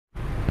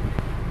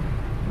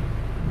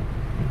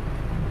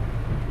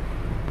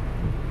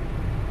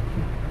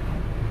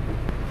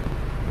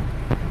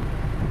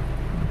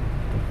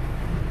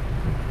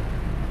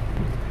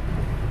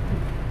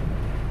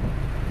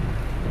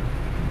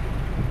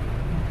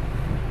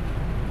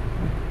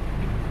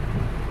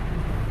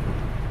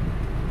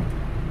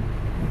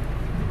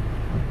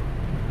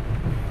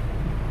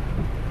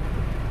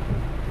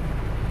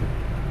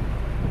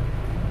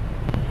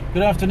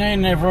Good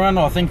afternoon, everyone.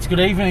 I think it's good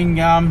evening.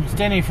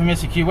 Standing from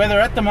SEQ Weather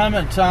at the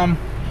moment.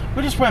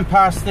 We just went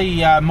past the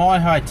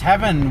MiHi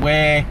Tavern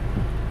where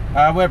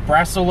we're at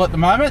Brassall at the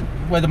moment,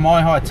 where the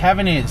MiHi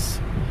Tavern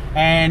is,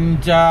 and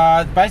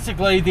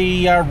basically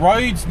the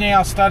road's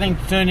now starting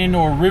to turn into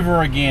a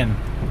river again.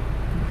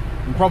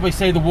 You can probably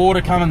see the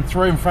water coming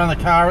through in front of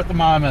the car at the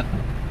moment.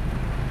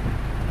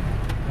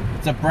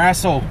 It's at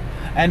Brassall,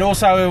 and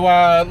also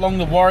along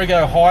the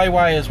Warrego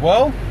Highway as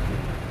well.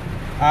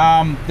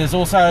 There's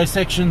also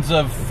sections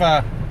of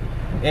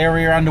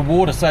area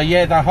underwater. So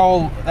yeah, the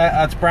whole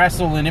it's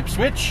Brassall in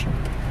Ipswich.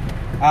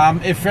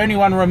 If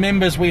anyone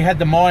remembers, we had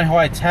the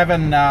MiHi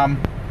Tavern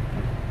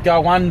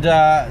go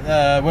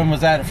under. When was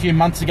that? A few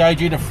months ago,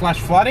 due to flash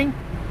flooding.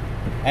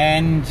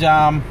 And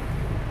yeah,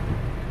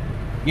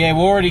 we're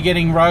already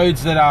getting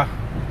roads that are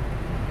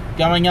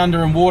going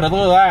under in water.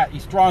 Look at that!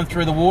 He's driving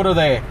through the water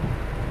there.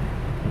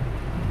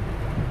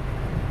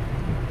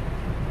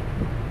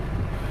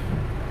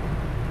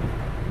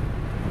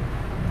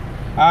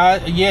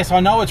 Yes, I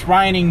know it's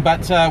raining,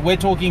 but we're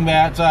talking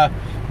about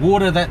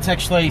water that's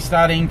actually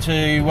starting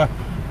to.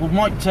 We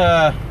might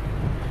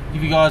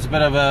give you guys a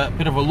bit of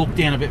a look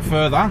down a bit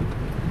further.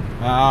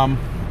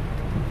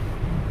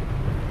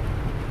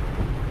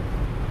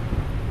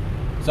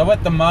 So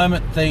at the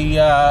moment,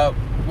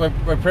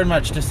 we're pretty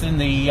much just in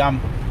the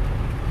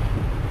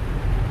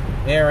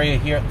area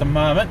here at the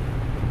moment.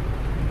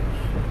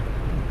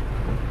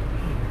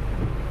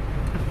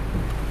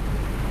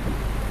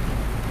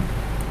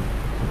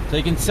 So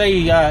you can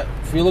see,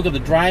 if you look at the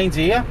drains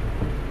here,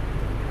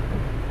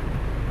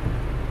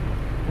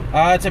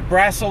 it's at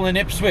Brassall in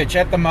Ipswich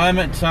at the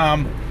moment.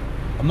 I'm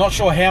not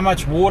sure how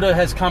much water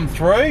has come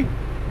through,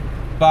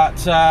 but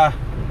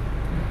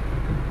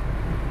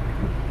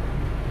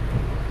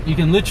you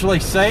can literally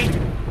see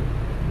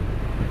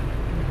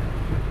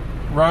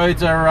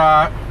roads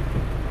are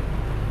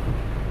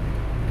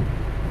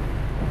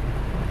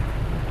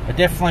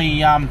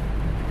definitely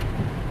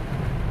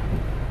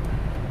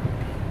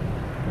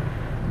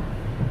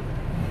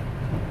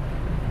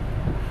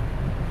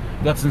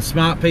got some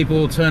smart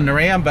people turning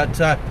around, but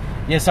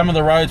yeah, some of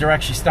the roads are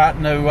actually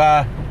starting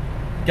to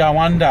go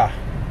under.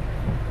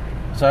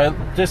 So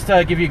just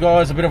to give you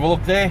guys a bit of a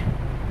look there,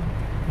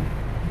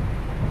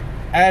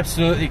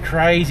 absolutely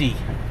crazy.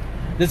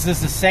 This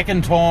is the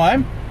second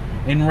time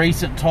in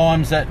recent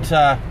times that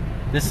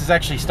this has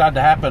actually started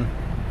to happen.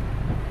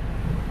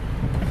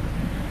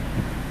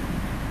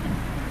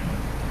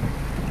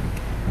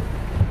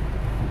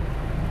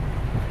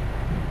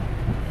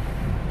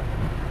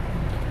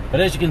 But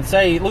as you can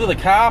see, look at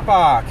the car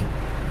park.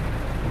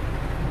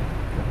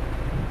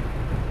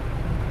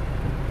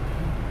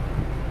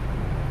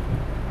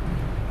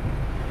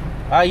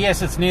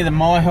 Yes, it's near the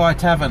MiHi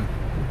Tavern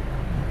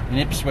in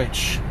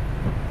Ipswich.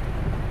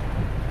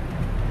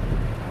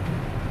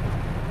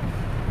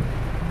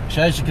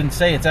 So as you can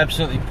see, it's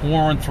absolutely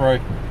pouring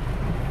through.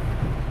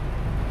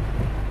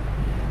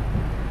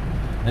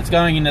 It's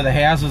going into the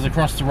houses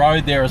across the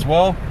road there as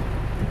well.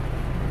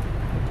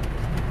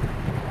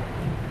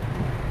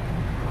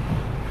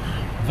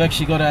 We've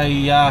actually got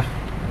a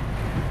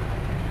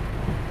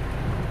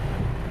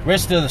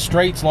rest of the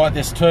streets like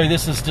this too.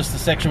 This is just the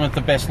section with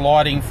the best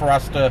lighting for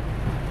us to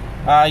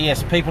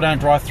yes, people don't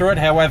drive through it.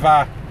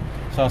 However,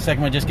 so a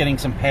second, we're just getting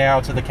some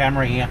power to the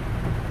camera here.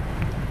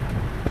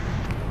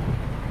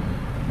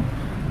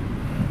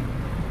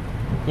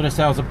 Got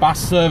ourselves a bus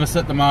service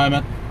at the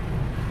moment.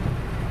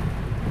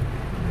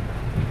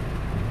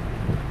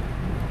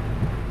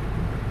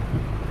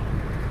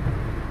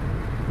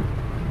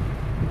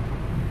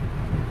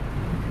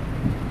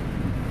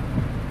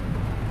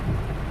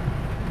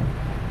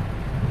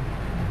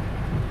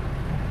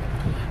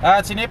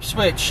 It's in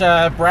Ipswich,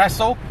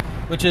 Brassall,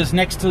 which is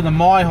next to the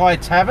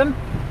MiHi Tavern,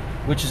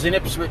 which is in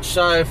Ipswich.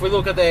 So if we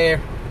look at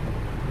their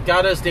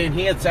gutters down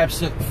here, it's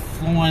absolutely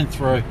flying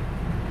through.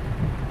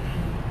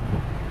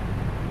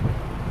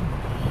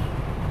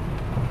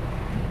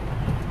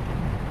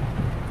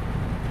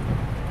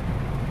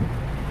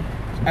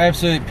 It's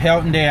absolutely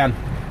pelting down.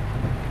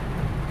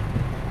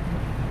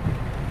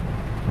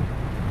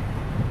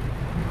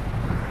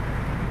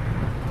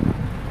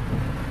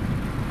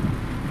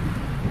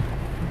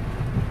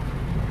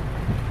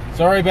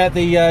 Sorry about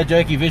the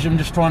jerky vision, I'm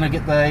just trying to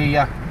get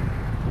the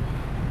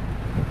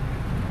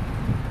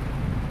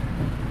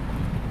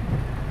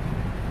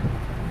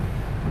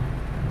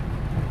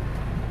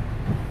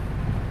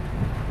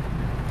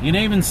you can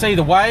even see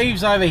the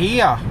waves over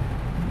here.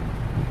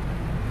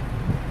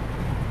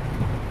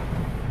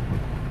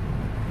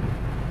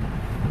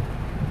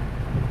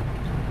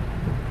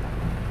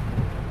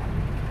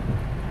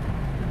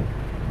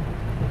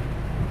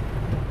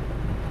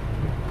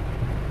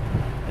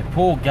 The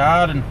poor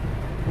garden.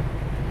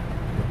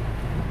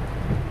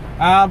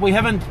 We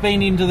haven't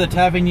been into the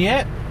tavern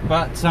yet,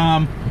 but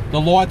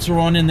the lights are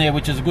on in there,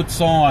 which is a good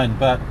sign.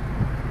 But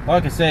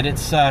like I said,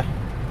 it's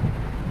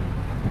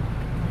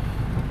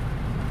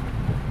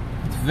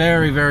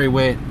very, very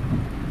wet.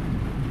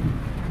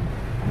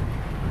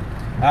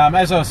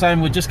 As I was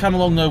saying, we've just come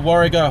along the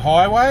Warrego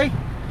Highway,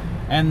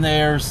 and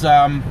there's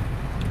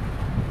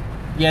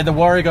yeah, the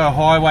Warrego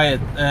Highway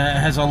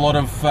has a lot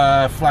of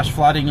flash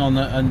flooding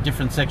on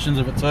different sections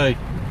of it too.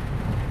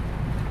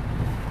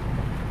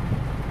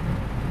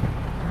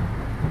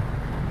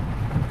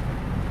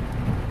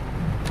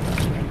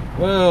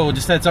 Whoa,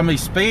 just had somebody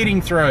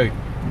speeding through.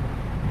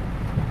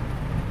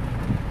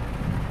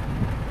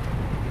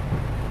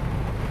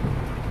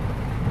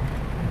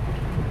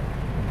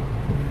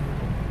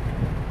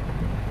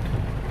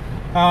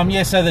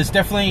 Yeah, so there's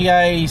definitely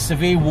a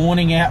severe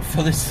warning out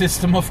for this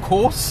system, of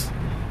course,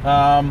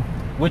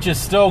 which is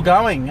still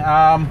going.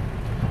 I'm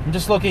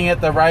just looking at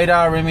the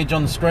radar image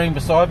on the screen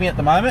beside me at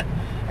the moment,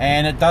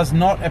 and it does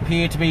not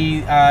appear to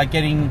be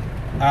letting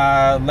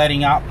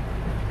up.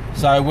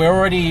 So we're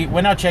already,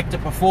 when I checked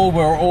it before,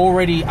 we're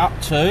already up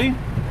to,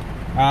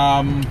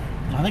 I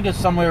think it's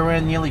somewhere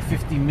around nearly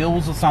 50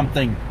 mils or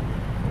something.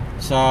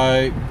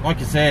 So, like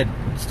I said,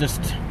 it's just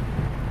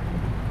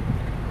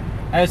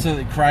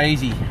absolutely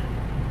crazy.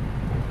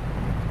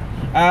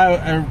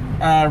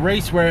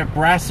 Reese, we're at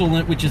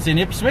Brassall, which is in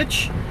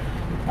Ipswich.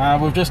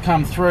 We've just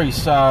come through,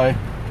 so...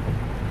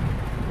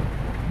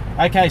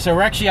 Okay, so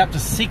we're actually up to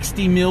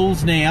 60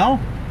 mils now,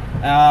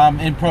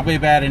 in probably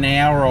about an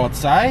hour, I'd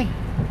say.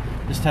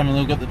 Just having a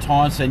look at the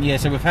time, so yeah,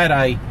 so we've had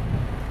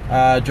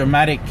a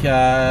dramatic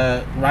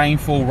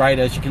rainfall rate,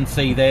 as you can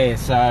see there.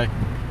 So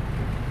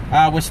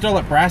we're still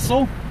at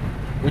Brassall,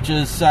 which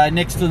is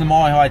next to the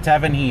MiHi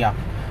Tavern here.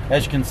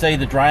 As you can see,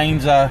 the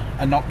drains are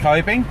not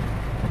coping.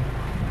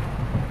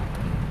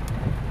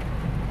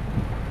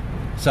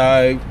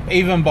 So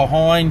even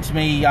behind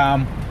me,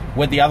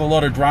 where the other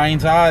lot of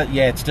drains are,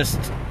 yeah, it's just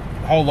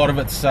a whole lot of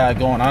it's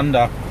gone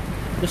under.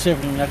 Just see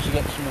if we can actually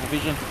get some more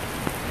vision.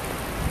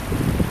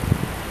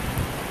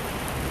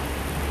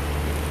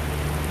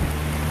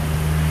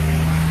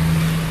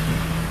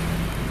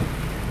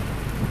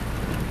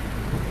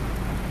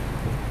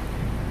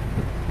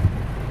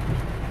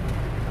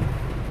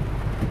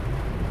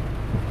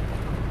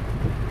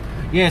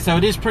 Yeah, so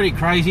it is pretty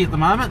crazy at the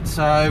moment,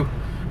 so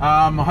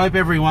I hope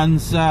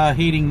everyone's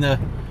heeding the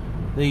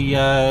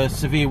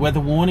severe weather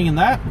warning and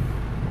that.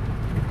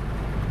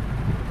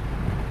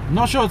 I'm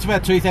not sure it's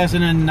about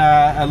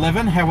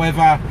 2011,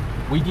 however,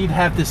 we did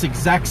have this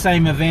exact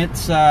same event,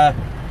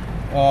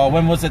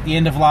 when was it, the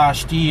end of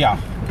last year,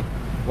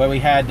 where we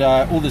had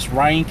all this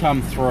rain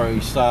come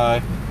through,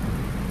 so...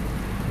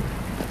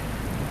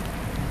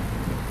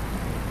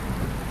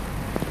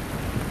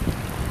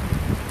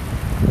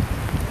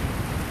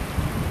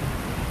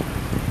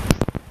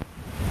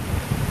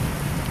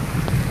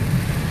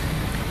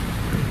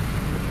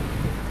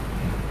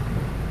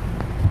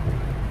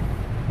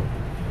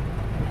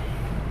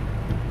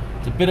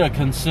 bit of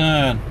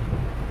concern,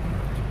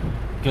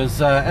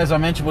 because as I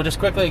mentioned, we'll just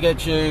quickly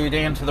get you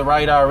down to the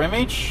radar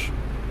image.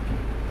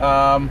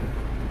 So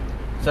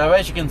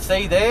as you can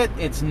see there,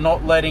 it's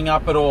not letting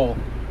up at all.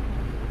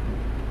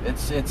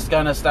 It's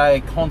going to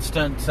stay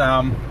constant,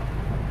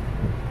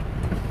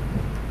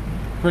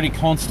 pretty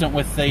constant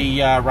with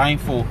the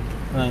rainfall.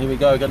 Here we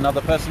go, got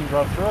another person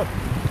drive through it.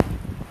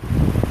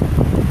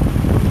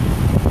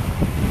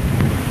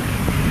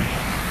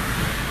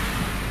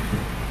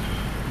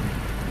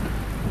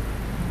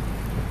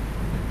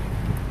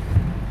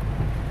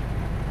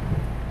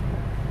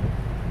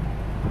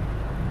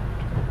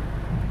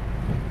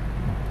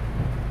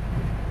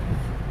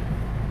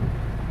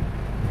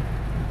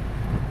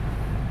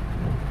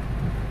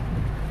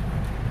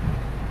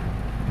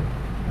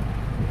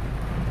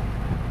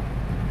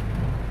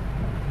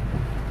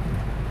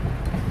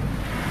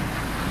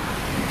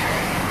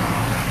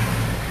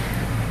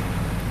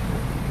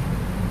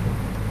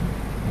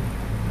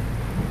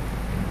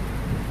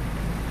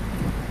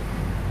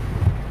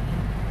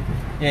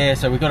 Yeah,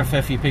 so we've got a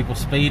fair few people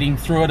speeding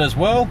through it as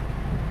well.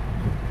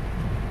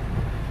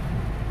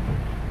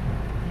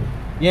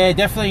 Yeah,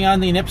 definitely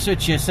only in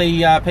Ipswich you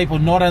see people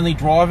not only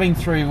driving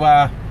through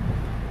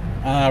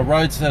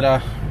roads that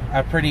are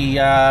pretty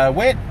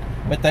wet,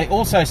 but they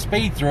also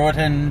speed through it,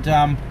 and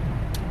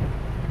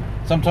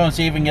sometimes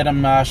you even get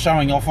them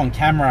showing off on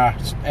camera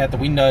out the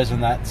windows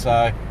and that,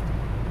 so...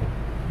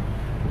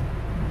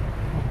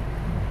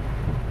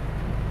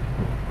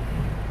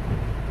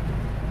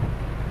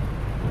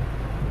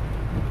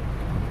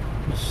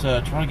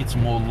 Trying to get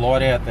some more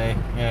light out there.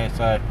 Yeah,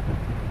 so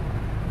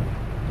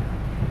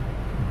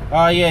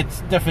yeah, it's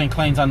definitely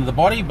cleans under the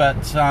body, but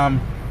it's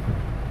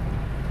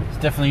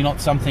definitely not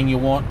something you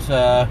want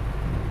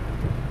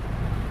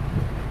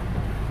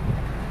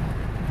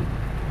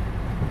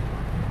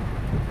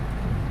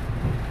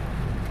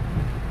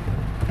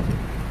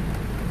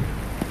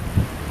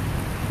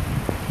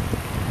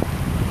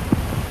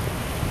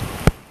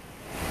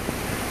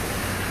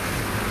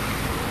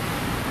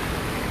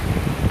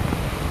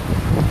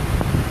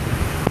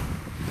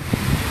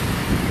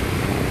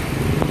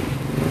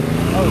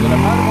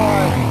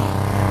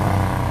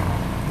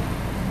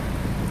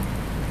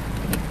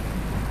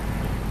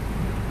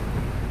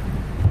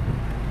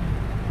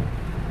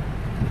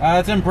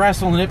it's in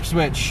Brassall and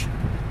Ipswich.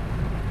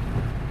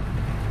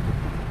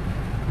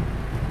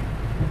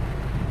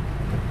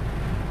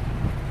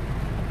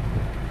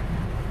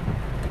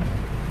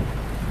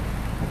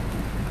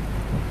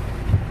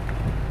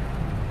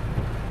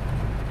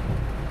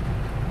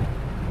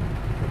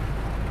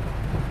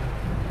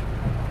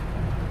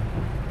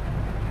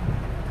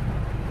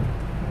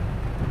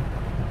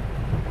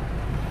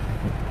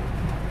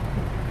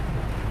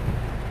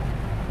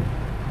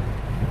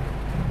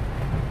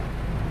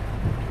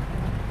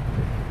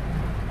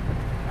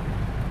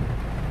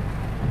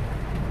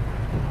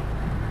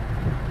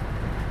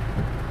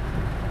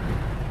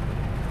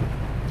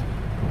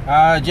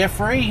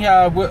 Jeffrey,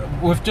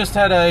 we've just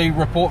had a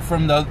report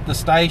from the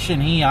station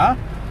here.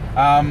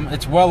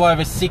 It's well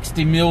over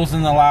 60 mils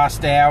in the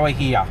last hour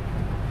here.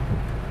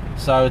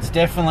 So it's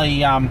definitely...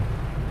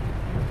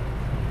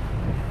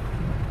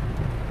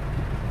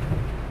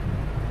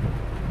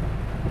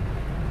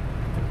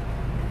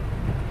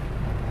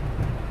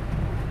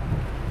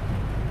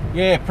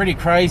 yeah, pretty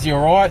crazy,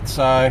 alright,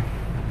 so...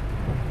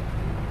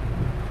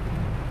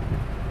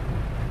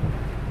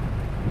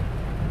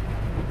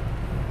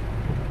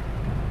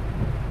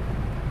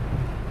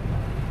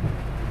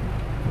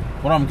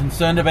 what I'm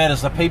concerned about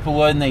is the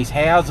people in these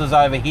houses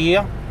over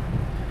here.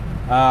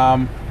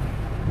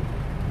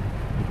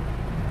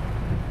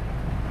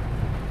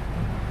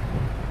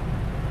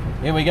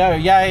 Here we go,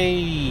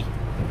 yay!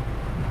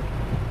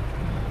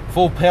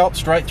 Full pelt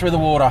straight through the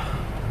water.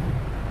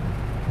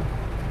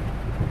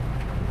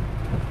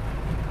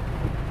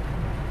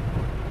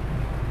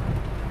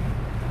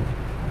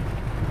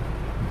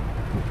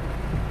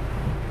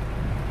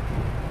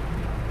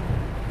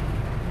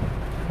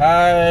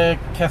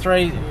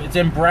 Catherine, it's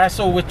in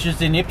Brassall, which is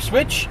in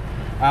Ipswich,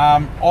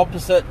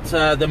 opposite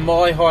the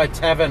MiHi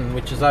Tavern,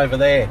 which is over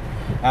there.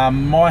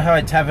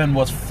 MiHi Tavern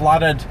was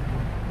flooded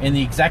in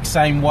the exact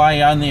same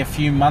way only a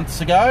few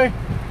months ago.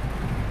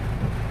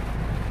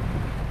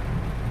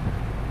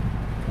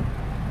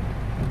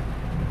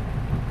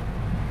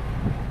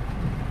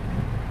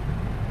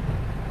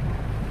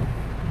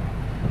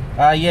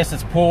 Yes,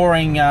 it's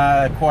pouring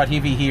quite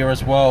heavy here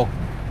as well.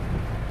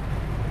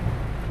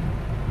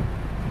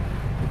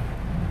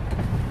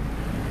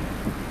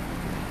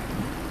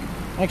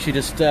 Actually,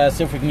 just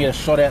see if we can get a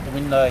shot out the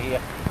window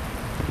here.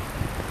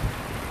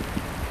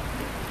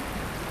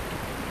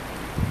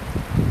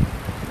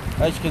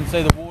 As you can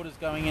see, the water's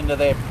going into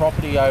their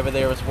property over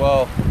there as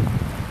well,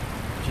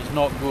 which is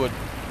not good.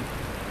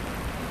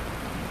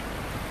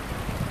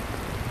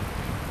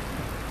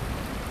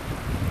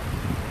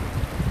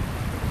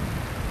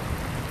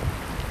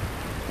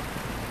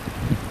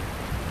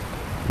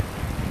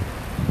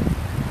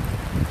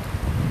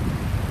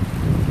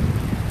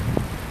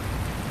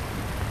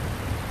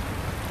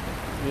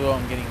 Oh,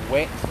 I'm getting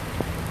wet.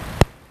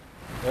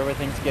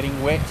 Everything's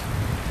getting wet.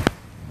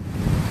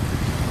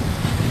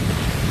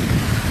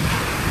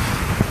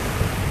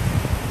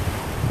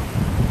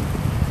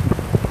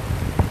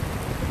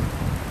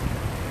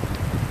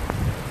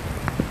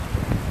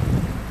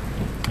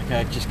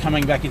 Okay, just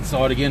coming back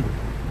inside again.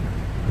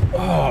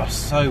 Oh,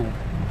 it's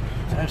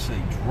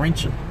absolutely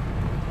drenching.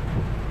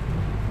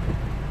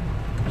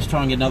 Let's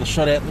try and get another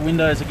shot out the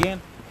windows again.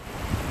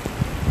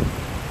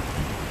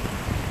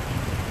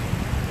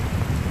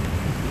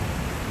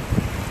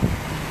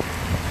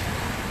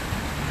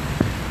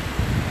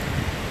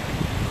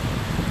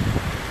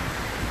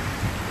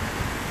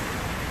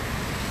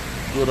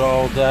 Good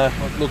old,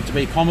 what looked to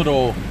be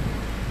Commodore.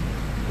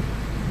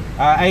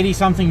 80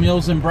 something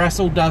mils in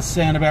Brassall does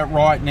sound about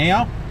right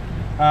now.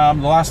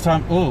 The last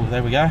time, oh,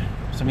 there we go,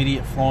 some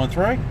idiot flying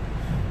through.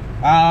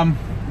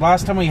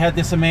 Last time we had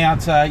this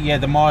amount, yeah,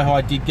 the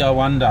MiHi did go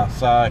under,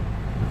 so.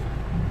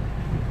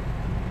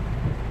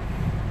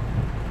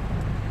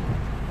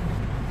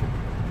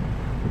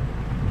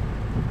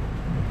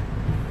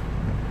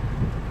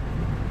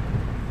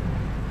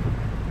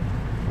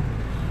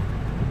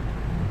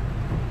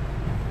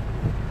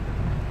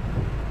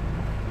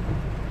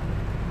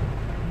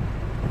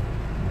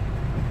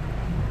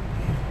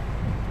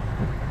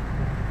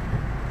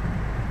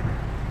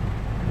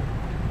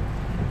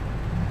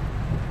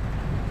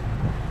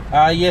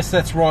 Yes,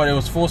 that's right. It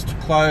was forced to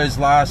close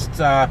last...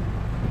 oh,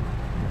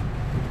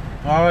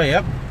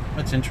 yep.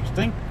 That's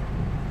interesting.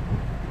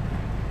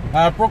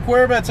 Brooke,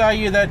 whereabouts are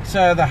you that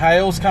the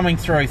hail's coming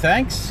through?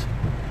 Thanks.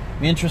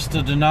 Be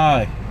interested to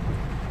know.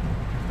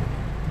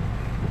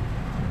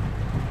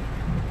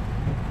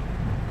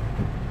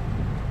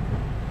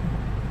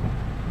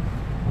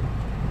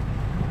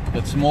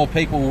 Got some more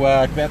people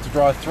about to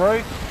drive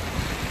through.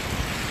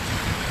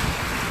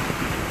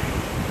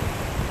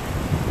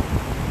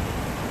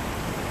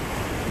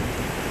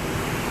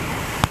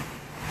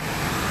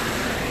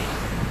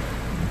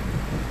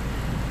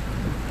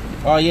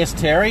 Oh yes,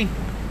 Terry.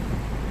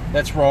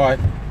 That's right.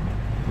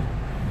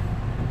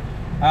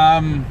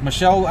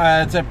 Michelle,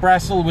 it's at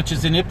Brassall, which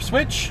is in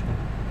Ipswich.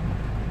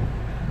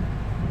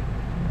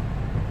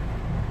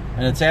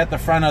 And it's out the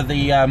front of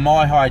the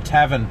MiHi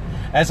Tavern.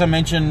 As I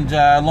mentioned,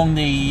 along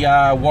the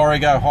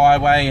Warrego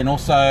Highway, and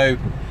also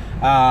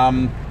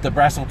the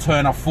Brassall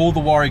turn off for the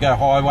Warrego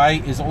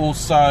Highway is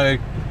also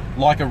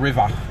like a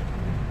river.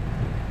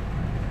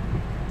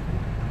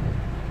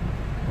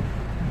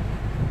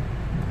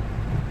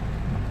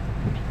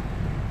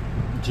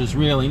 Which is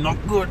really not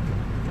good.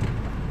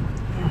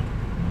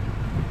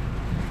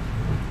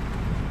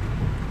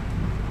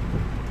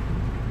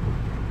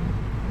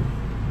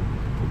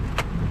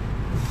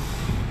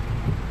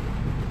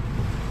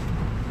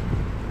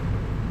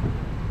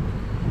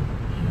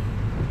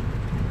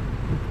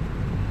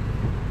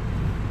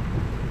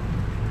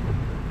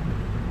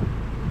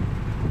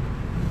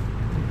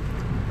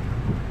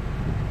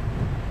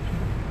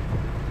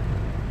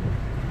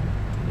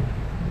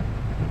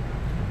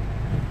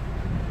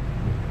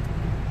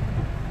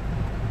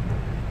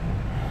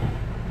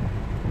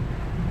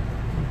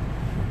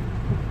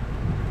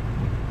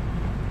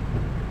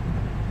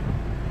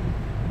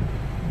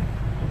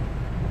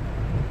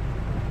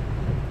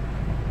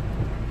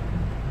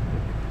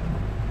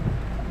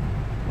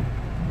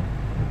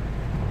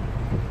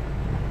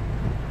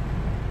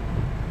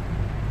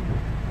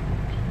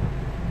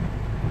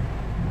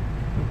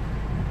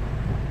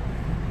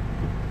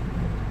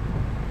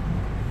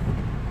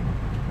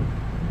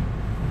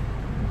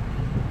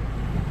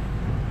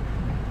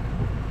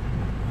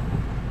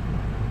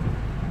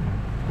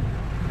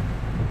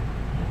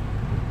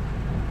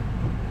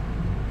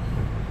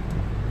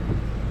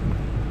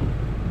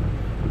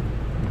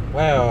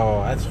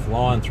 That's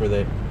flying through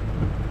there.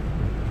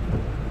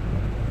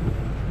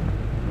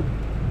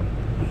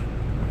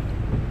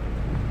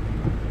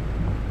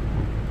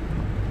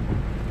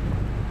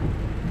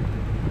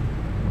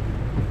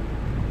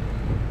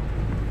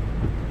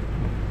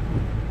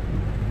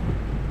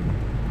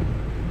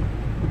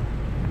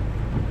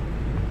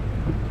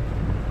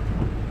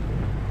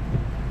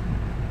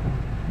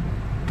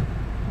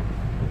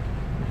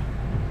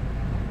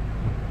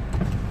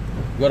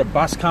 We've got a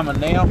bus coming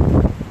now.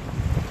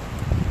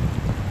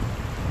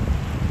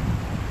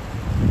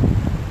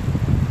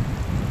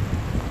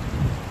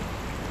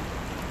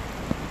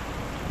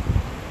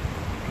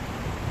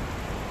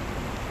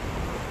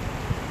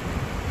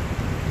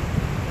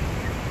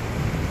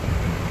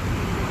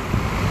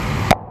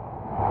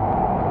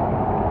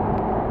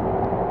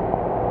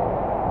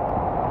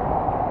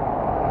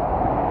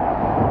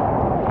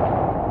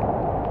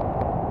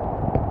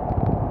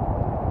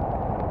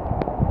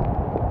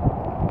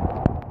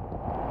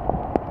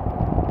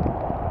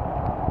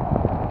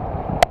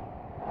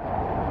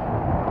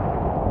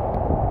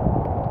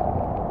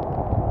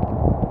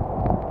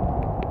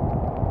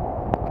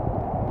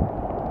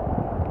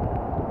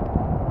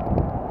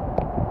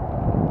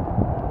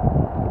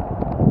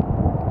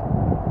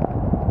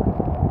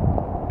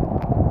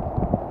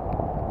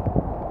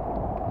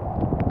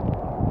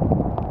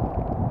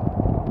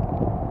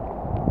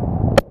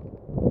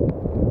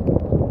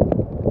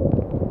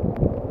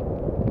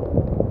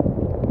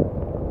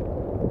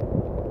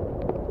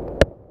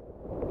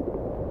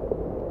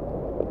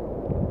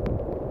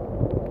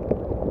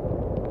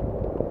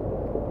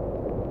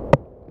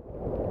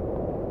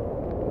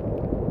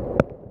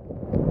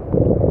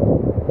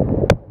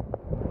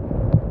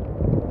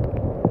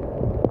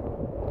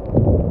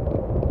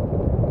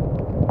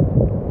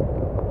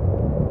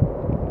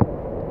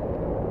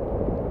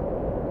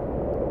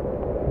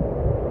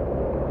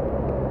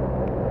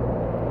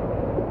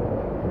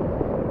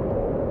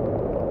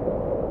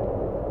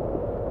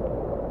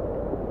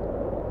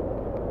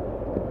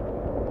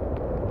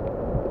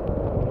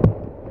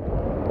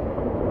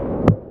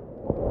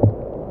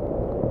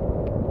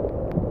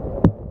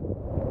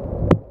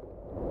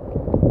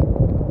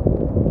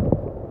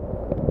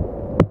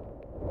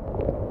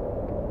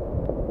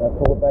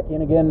 Pull it back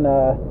in again,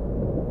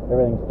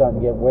 everything's starting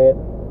to get wet.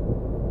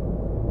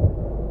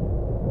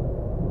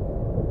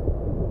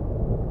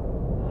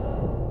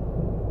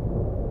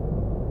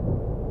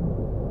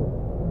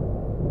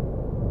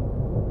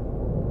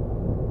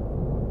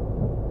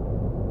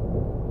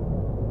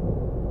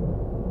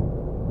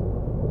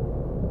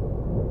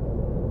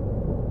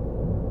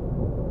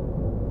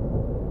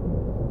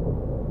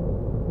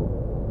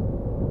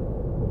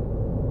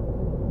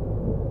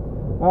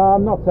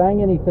 I'm not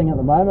saying anything at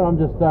the moment, I'm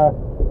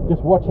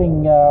just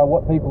watching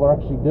what people are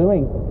actually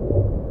doing.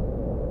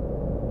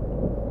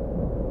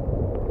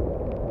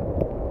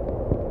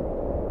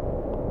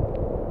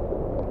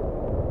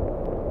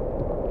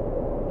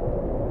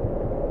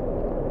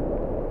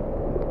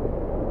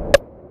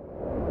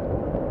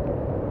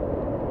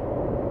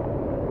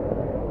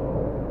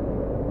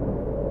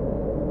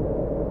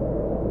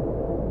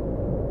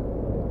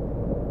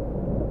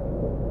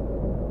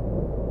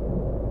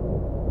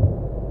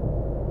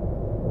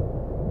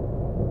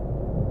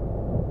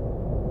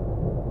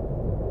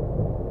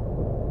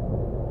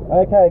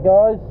 Okay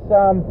guys,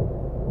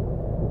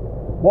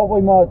 what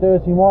we might do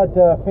is we might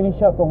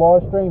finish up the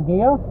live stream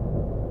here,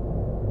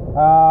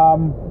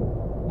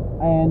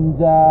 and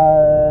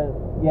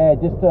yeah,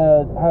 just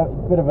to have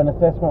a bit of an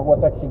assessment of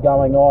what's actually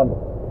going on.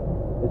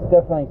 It's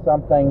definitely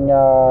something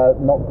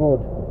not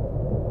good.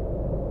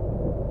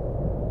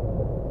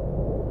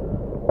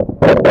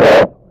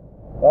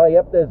 Oh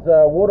yep, there's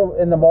water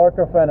in the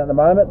microphone at the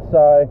moment,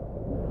 so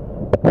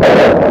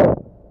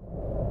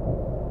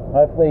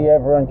hopefully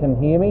everyone can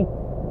hear me.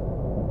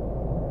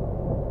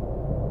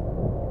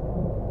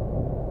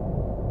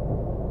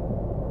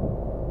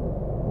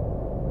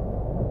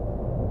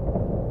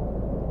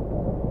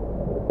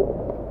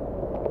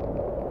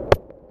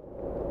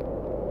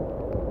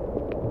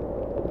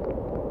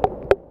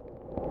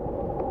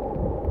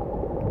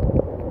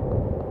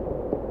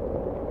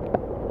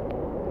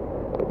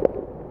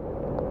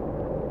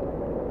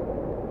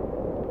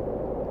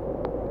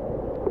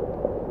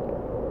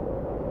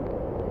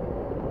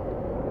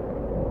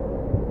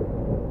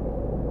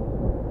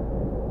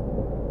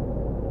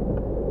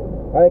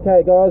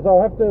 Okay guys,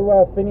 I'll have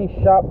to finish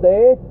up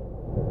there.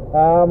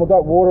 We've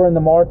got water in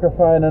the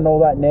microphone and all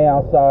that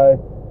now, so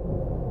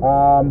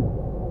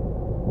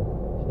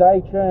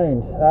stay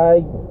tuned.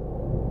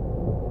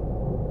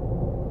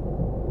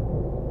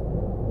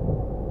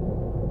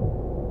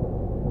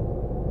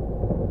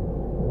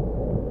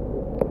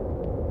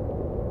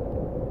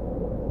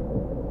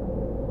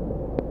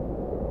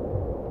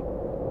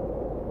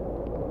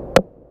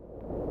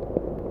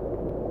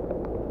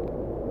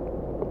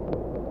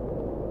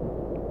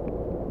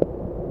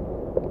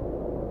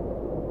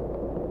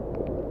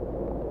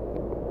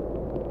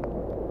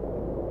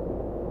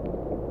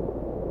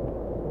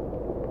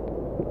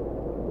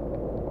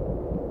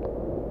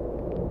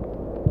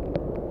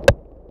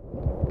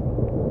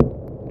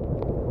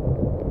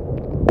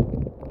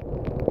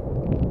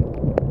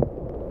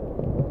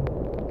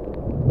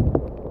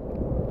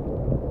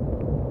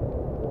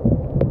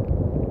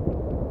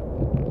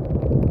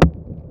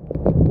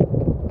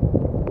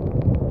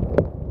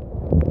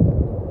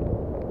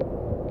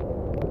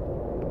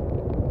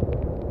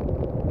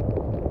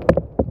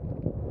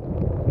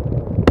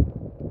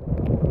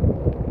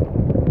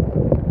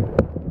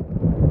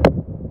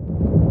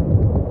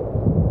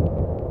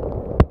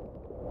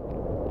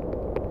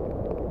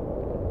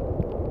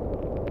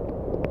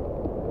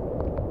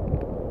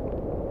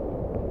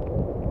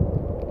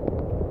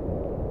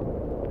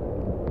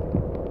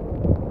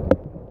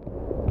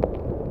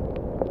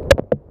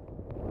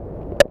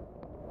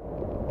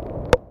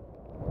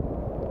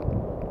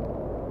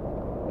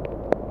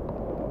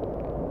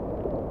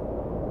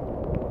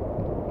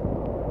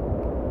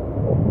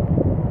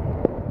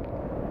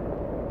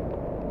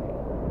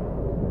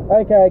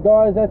 Okay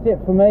guys, that's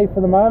it for me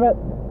for the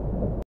moment.